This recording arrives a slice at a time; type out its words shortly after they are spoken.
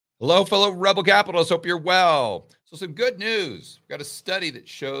Hello, fellow Rebel Capitalists. Hope you're well. So, some good news. We've got a study that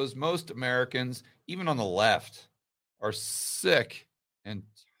shows most Americans, even on the left, are sick and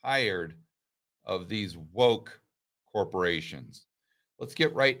tired of these woke corporations. Let's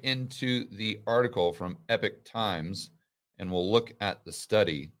get right into the article from Epic Times and we'll look at the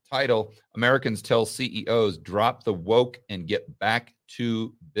study. Title: Americans tell CEOs drop the woke and get back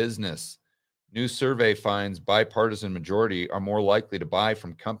to business. New survey finds bipartisan majority are more likely to buy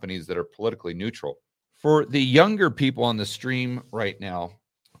from companies that are politically neutral. For the younger people on the stream right now,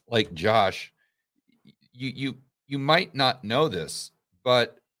 like Josh, you might not know this,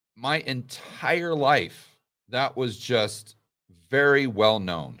 but my entire life, that was just very well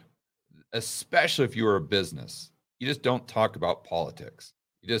known, especially if you were a business. You just don't talk about politics.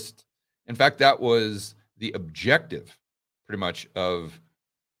 In fact, that was the objective pretty much of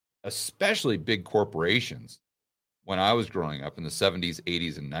especially big corporations when I was growing up in the 70s,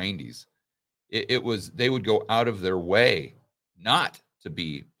 80s, and 90s. It was, they would go out of their way not to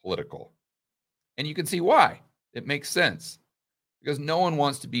be political. And you can see why. It makes sense because no one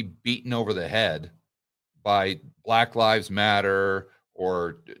wants to be beaten over the head by Black Lives Matter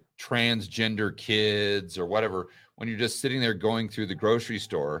or transgender kids or whatever when you're just sitting there going through the grocery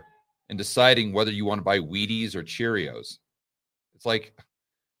store and deciding whether you want to buy Wheaties or Cheerios. It's like,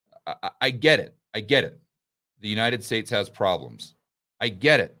 I get it. I get it. The United States has problems. I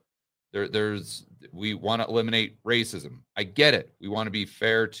get it. We want to eliminate racism. I get it. We want to be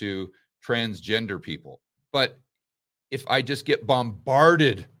fair to transgender people. But if I just get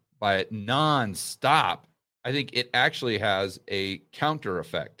bombarded by it nonstop, I think it actually has a counter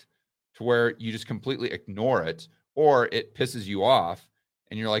effect to where you just completely ignore it or it pisses you off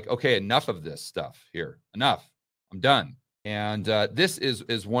and you're like, okay, enough of this stuff here. Enough. I'm done. And this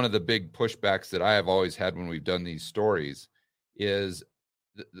is one of the big pushbacks that I have always had when we've done these stories is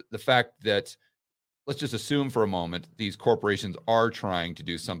the fact that, let's just assume for a moment, these corporations are trying to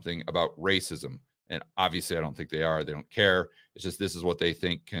do something about racism. And obviously, I don't think they are. They don't care. It's just this is what they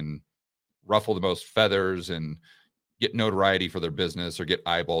think can ruffle the most feathers and get notoriety for their business or get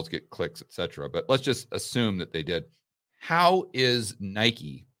eyeballs, get clicks, etc. But let's just assume that they did. How is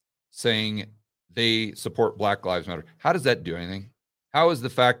Nike saying they support Black Lives Matter? How does that do anything? How is the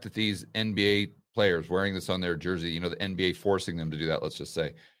fact that these NBA players wearing this on their jersey, the NBA forcing them to do that, let's just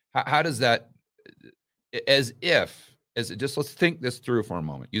say, how does that, let's think this through for a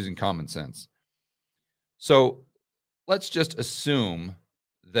moment using common sense. So let's just assume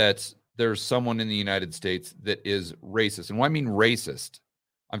that there's someone in the United States that is racist. And when I mean racist,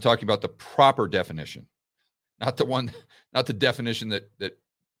 I'm talking about the proper definition, not the definition that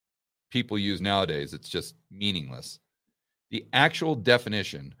people use nowadays. It's just meaningless. The actual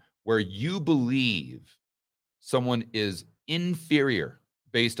definition where you believe someone is inferior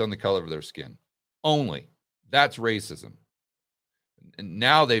based on the color of their skin only, that's racism. And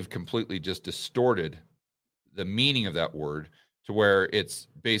now they've completely just distorted the meaning of that word to where it's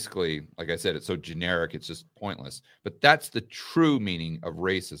basically, like I said, it's so generic, it's just pointless. But that's the true meaning of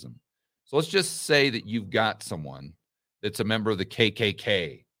racism. So let's just say that you've got someone that's a member of the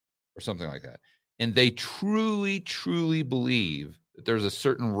KKK or something like that, and they truly, truly believe that there's a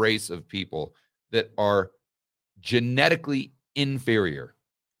certain race of people that are genetically inferior.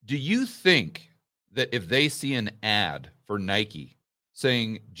 Do you think that if they see an ad for Nike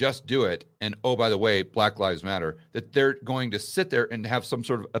saying, just do it, and oh, by the way, Black Lives Matter, that they're going to sit there and have some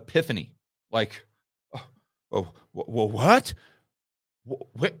sort of epiphany? Like, well, what?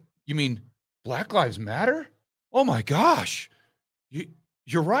 What? You mean Black Lives Matter? Oh my gosh.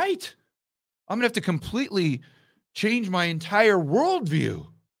 You're right. I'm going to have to completely change my entire worldview.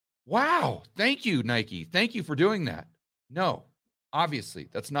 Wow. Thank you, Nike. Thank you for doing that. No, obviously,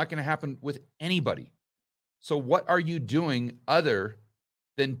 that's not going to happen with anybody. So what are you doing other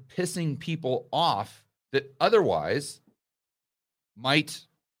than pissing people off that otherwise might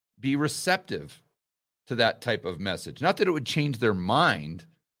be receptive to that type of message? Not that it would change their mind,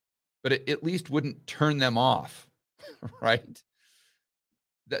 but it at least wouldn't turn them off, right?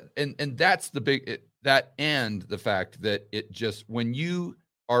 And that's the big, that and the fact that it just, when you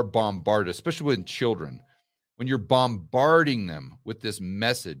are bombarded, especially with children, when you're bombarding them with this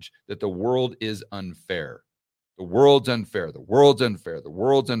message that the world is unfair, the world's unfair, the world's unfair, the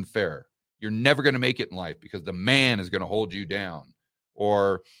world's unfair, you're never going to make it in life because the man is going to hold you down,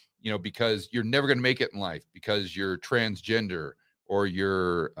 or, because you're never going to make it in life because you're transgender or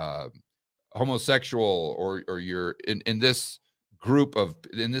you're homosexual or you're in this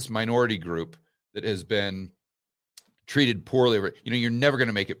minority group that has been treated poorly. You're never going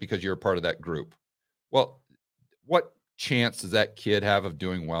to make it because you're a part of that group. Well, what chance does that kid have of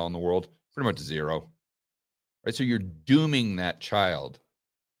doing well in the world? Pretty much zero. Right? So you're dooming that child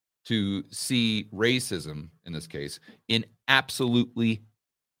to see racism, in this case, in absolutely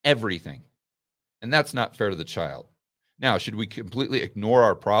everything. And that's not fair to the child. Now, should we completely ignore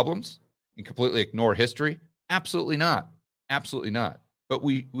our problems and completely ignore history? Absolutely not. Absolutely not. But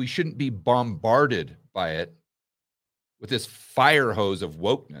we shouldn't be bombarded by it with this fire hose of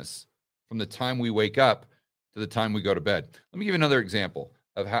wokeness from the time we wake up to the time we go to bed. Let me give you another example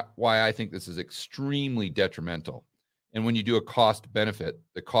of why I think this is extremely detrimental. And when you do a cost benefit,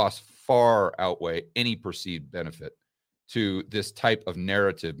 the costs far outweigh any perceived benefit to this type of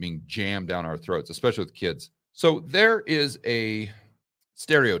narrative being jammed down our throats, especially with kids. So there is a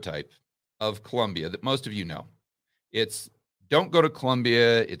stereotype of Colombia that most of you know. It's don't go to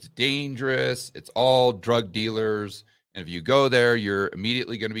Colombia. It's dangerous. It's all drug dealers. And if you go there, you're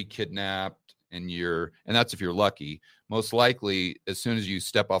immediately going to be kidnapped. And that's if you're lucky. Most likely, as soon as you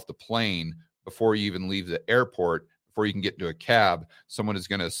step off the plane, before you even leave the airport, before you can get into a cab, someone is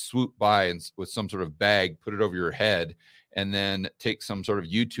going to swoop by and with some sort of bag, put it over your head, and then take some sort of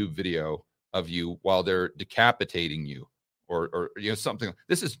YouTube video of you while they're decapitating you or something.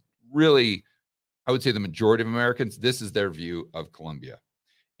 This is really, I would say the majority of Americans, this is their view of Colombia.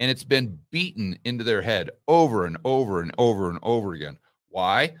 And it's been beaten into their head over and over and over and over again.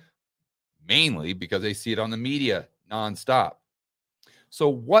 Why? Mainly because they see it on the media nonstop. So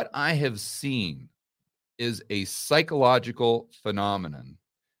what I have seen is a psychological phenomenon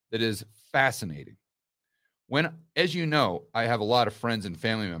that is fascinating. When, as you know, I have a lot of friends and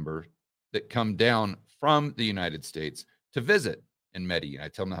family members that come down from the United States to visit in Medellin. I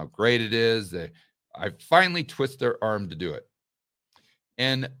tell them how great it is. I finally twist their arm to do it.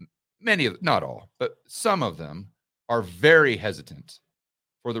 And many of, not all, but some of them are very hesitant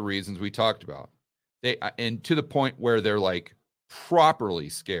for the reasons we talked about. And to the point where they're like properly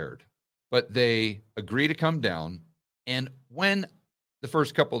scared, but they agree to come down. And when the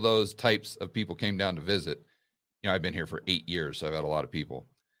first couple of those types of people came down to visit, I've been here for 8 years, so I've had a lot of people.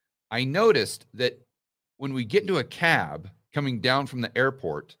 I noticed that when we get into a cab coming down from the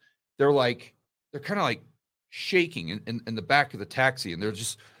airport, they're kind of like shaking in the back of the taxi, and they're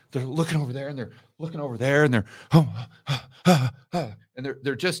looking over there and they're looking over there and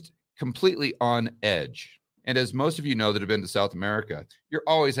they're just completely on edge. And as most of you know that have been to South America, you're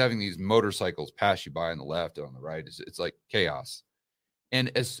always having these motorcycles pass you by on the left and on the right. It's like chaos. And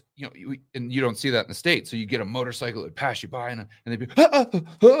as you know, and you don't see that in the States. So you get a motorcycle that pass you by and they'd be,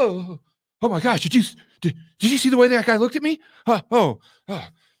 oh my gosh, did you see the way that guy looked at me? I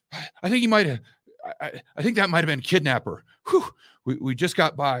think he might have. I think that might have been a kidnapper. Whew, we just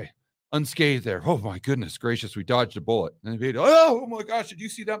got by unscathed there. Oh my goodness gracious, we dodged a bullet. And they'd be, oh my gosh, did you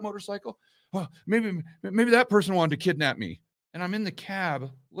see that motorcycle? Oh, maybe that person wanted to kidnap me. And I'm in the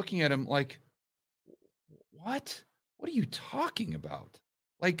cab looking at him like, what? What are you talking about?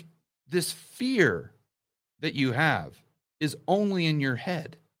 Like, this fear that you have is only in your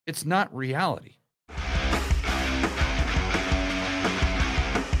head. It's not reality.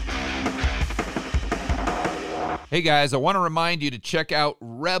 Hey guys, I want to remind you to check out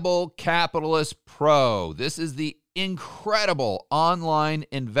Rebel Capitalist Pro. This is the incredible online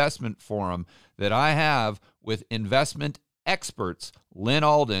investment forum that I have with investment experts Lynn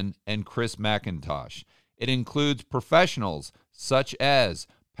Alden and Chris McIntosh. It includes professionals such as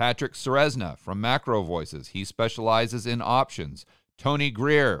Patrick Ceresna from Macro Voices. He specializes in options. Tony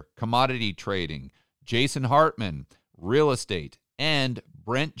Greer, commodity trading. Jason Hartman, real estate. And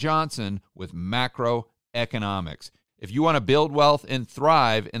Brent Johnson with macroeconomics. If you want to build wealth and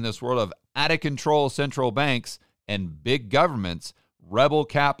thrive in this world of out-of-control central banks and big governments, Rebel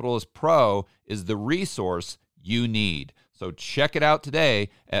Capitalist Pro is the resource you need. So check it out today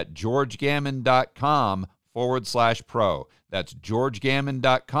at georgegammon.com/pro. That's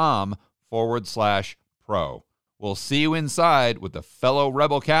georgegammon.com/pro. We'll see you inside with the fellow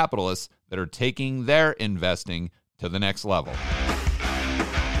rebel capitalists that are taking their investing to the next level.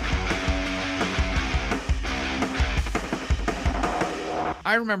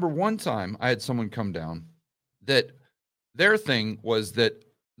 I remember one time I had someone come down that their thing was that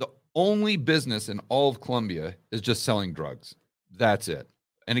the only business in all of Colombia is just selling drugs. That's it.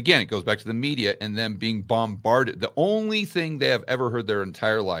 And again, it goes back to the media and them being bombarded. The only thing they have ever heard their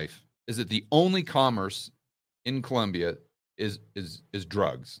entire life is that the only commerce in Colombia is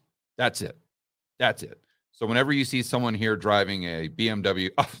drugs. That's it. That's it. So whenever you see someone here driving a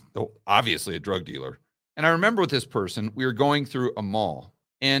BMW, obviously a drug dealer. And I remember with this person, we were going through a mall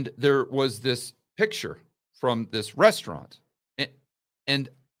and there was this picture from this restaurant. And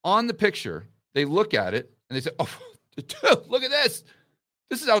on the picture, they look at it and they say, oh, Look at this.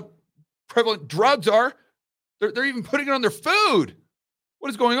 This is how prevalent drugs are. They're even putting it on their food. What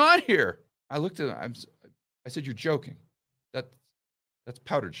is going on here? I looked at him. I said, you're joking. That's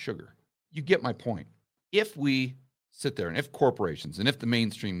powdered sugar. You get my point. If we sit there and if corporations and if the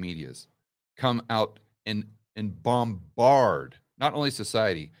mainstream medias come out and bombard not only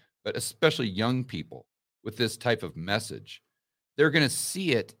society, but especially young people with this type of message, they're going to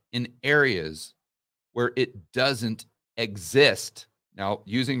see it in areas where it doesn't exist. Now,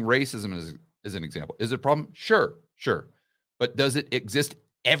 using racism as an example, is it a problem? Sure. But does it exist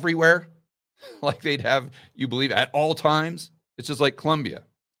everywhere? Like they'd have you believe at all times? It's just like Colombia.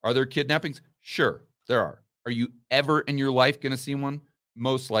 Are there kidnappings? Sure, there are. Are you ever in your life going to see one?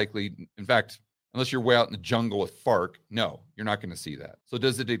 Most likely. In fact, unless you're way out in the jungle with FARC, no, you're not going to see that. So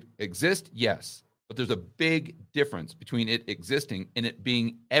does it exist? Yes. But there's a big difference between it existing and it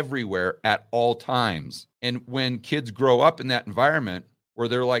being everywhere at all times. And when kids grow up in that environment where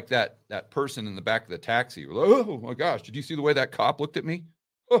they're like that person in the back of the taxi, oh my gosh, did you see the way that cop looked at me?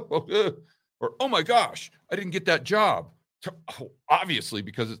 Or, oh my gosh, I didn't get that job. Obviously,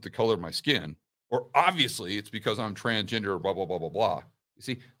 because it's the color of my skin, or obviously it's because I'm transgender, or blah, blah, blah, blah, blah. You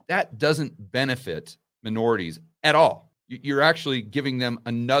see, that doesn't benefit minorities at all. You're actually giving them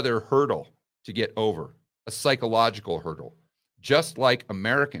another hurdle to get over, a psychological hurdle, just like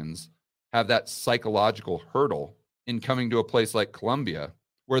Americans have that psychological hurdle in coming to a place like Colombia,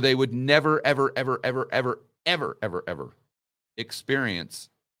 where they would never, ever, ever, ever, ever, ever, ever, ever experience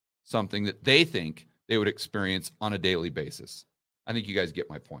something that they think they would experience on a daily basis. I think you guys get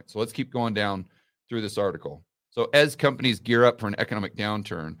my point. So let's keep going down through this article. So as companies gear up for an economic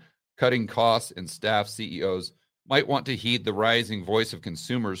downturn, cutting costs and staff CEOs might want to heed the rising voice of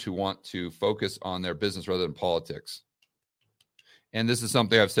consumers who want to focus on their business rather than politics. And this is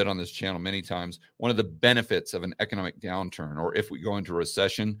something I've said on this channel many times. One of the benefits of an economic downturn, or if we go into a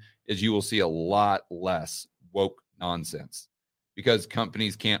recession, is you will see a lot less woke nonsense, because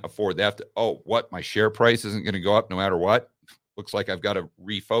companies can't afford. They have to, my share price isn't going to go up no matter what? Looks like I've got to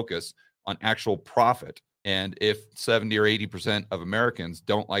refocus on actual profit. And if 70 or 80% of Americans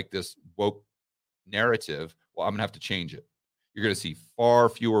don't like this woke narrative, well, I'm going to have to change it. You're going to see far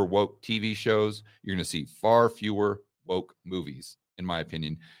fewer woke TV shows. You're going to see far fewer woke movies, in my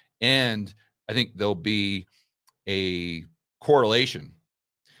opinion. And I think there'll be a correlation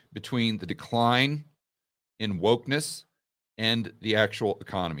between the decline in wokeness and the actual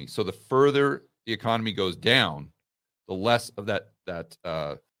economy. So the further the economy goes down, the less of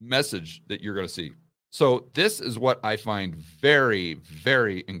that message that you're going to see. So this is what I find very,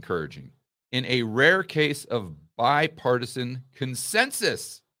 very encouraging. In a rare case of bipartisan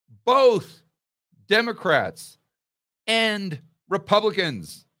consensus, both Democrats and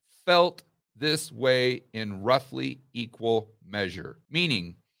Republicans felt this way in roughly equal measure,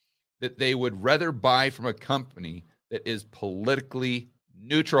 meaning that they would rather buy from a company that is politically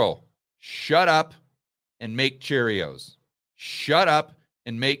neutral. Shut up and make Cheerios. Shut up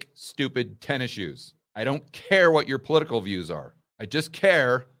and make stupid tennis shoes. I don't care what your political views are. I just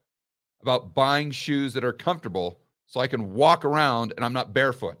care about buying shoes that are comfortable so I can walk around and I'm not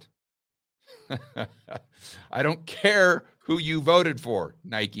barefoot. I don't care who you voted for,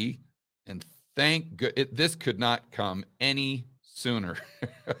 Nike. And thank God, this could not come any sooner.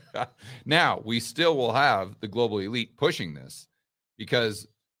 Now, we still will have the global elite pushing this, because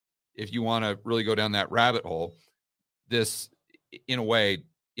if you want to really go down that rabbit hole, this, in a way,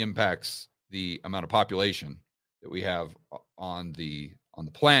 impacts the amount of population that we have on the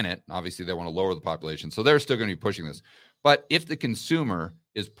planet. Obviously, they want to lower the population, so they're still going to be pushing this. But if the consumer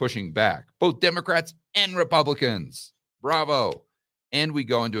is pushing back, both Democrats and Republicans, bravo, and we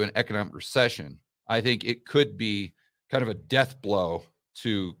go into an economic recession, I think it could be kind of a death blow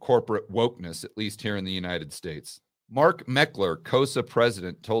to corporate wokeness, at least here in the United States. Mark Meckler, COSA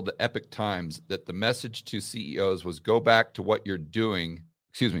president, told the Epoch Times that the message to CEOs was go back to doing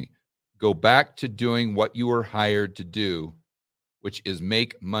what you were hired to do, which is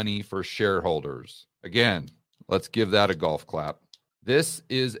make money for shareholders. Again, let's give that a golf clap. This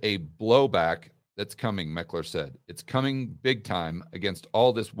is a blowback that's coming, Meckler said. It's coming big time against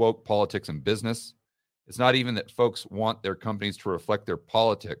all this woke politics and business. It's not even that folks want their companies to reflect their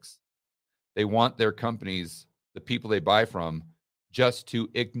politics. They want their companies, the people they buy from, just to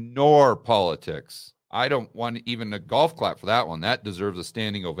ignore politics. I don't want even a golf clap for that one. That deserves a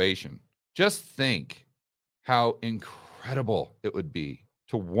standing ovation. Just think how incredible it would be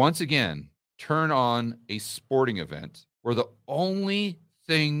to once again turn on a sporting event where the only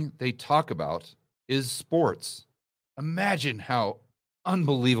thing they talk about is sports. Imagine how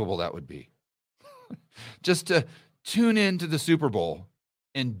unbelievable that would be. Just to tune into the Super Bowl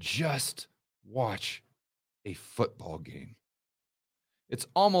and just watch a football game. It's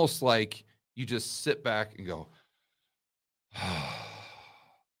almost like you just sit back and go,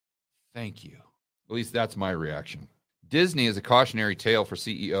 thank you. At least that's my reaction. Disney is a cautionary tale for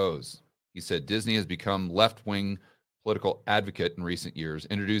CEOs. He said Disney has become left-wing political advocate in recent years,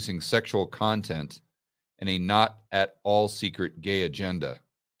 introducing sexual content and a not at all secret gay agenda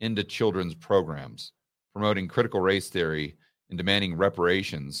into children's programs, promoting critical race theory and demanding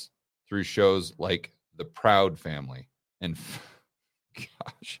reparations through shows like The Proud Family. And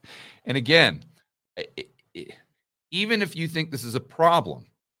gosh, and again, even if you think this is a problem,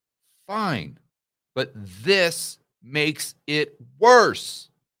 fine. But this makes it worse,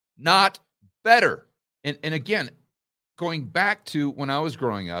 not better. And again, going back to when I was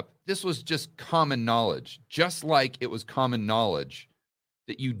growing up, this was just common knowledge, just like it was common knowledge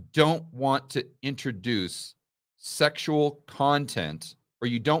that you don't want to introduce sexual content, or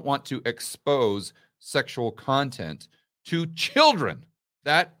you don't want to expose sexual content to children.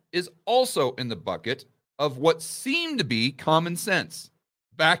 That is also in the bucket of what seemed to be common sense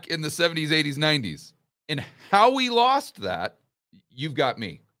back in the 70s, 80s, 90s. And how we lost that, you've got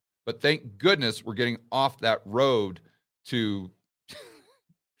me. But thank goodness we're getting off that road to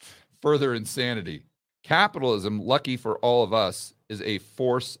further insanity. Capitalism, lucky for all of us, is a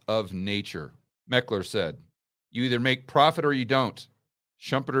force of nature. Meckler said, you either make profit or you don't.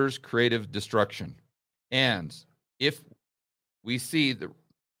 Schumpeter's creative destruction. And if we see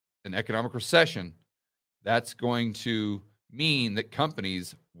an economic recession, that's going to mean that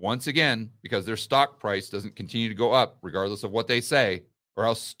companies, once again, because their stock price doesn't continue to go up, regardless of what they say or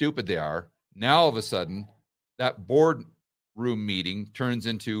how stupid they are, now all of a sudden, that boardroom meeting turns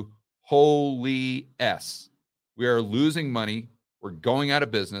into holy S. We are losing money. We're going out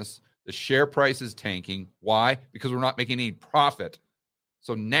of business. The share price is tanking. Why? Because we're not making any profit.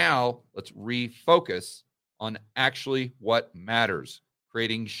 So now let's refocus on actually what matters,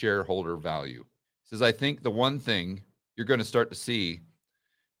 creating shareholder value. He says, I think the one thing you're going to start to see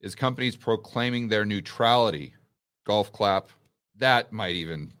is companies proclaiming their neutrality. Golf clap. That might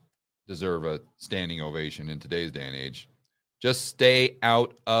even deserve a standing ovation in today's day and age. Just stay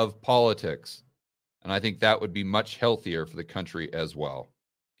out of politics. And I think that would be much healthier for the country as well.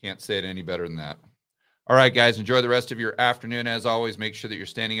 Can't say it any better than that. All right, guys, enjoy the rest of your afternoon. As always, make sure that you're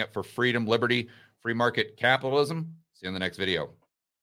standing up for freedom, liberty, free market capitalism. See you in the next video.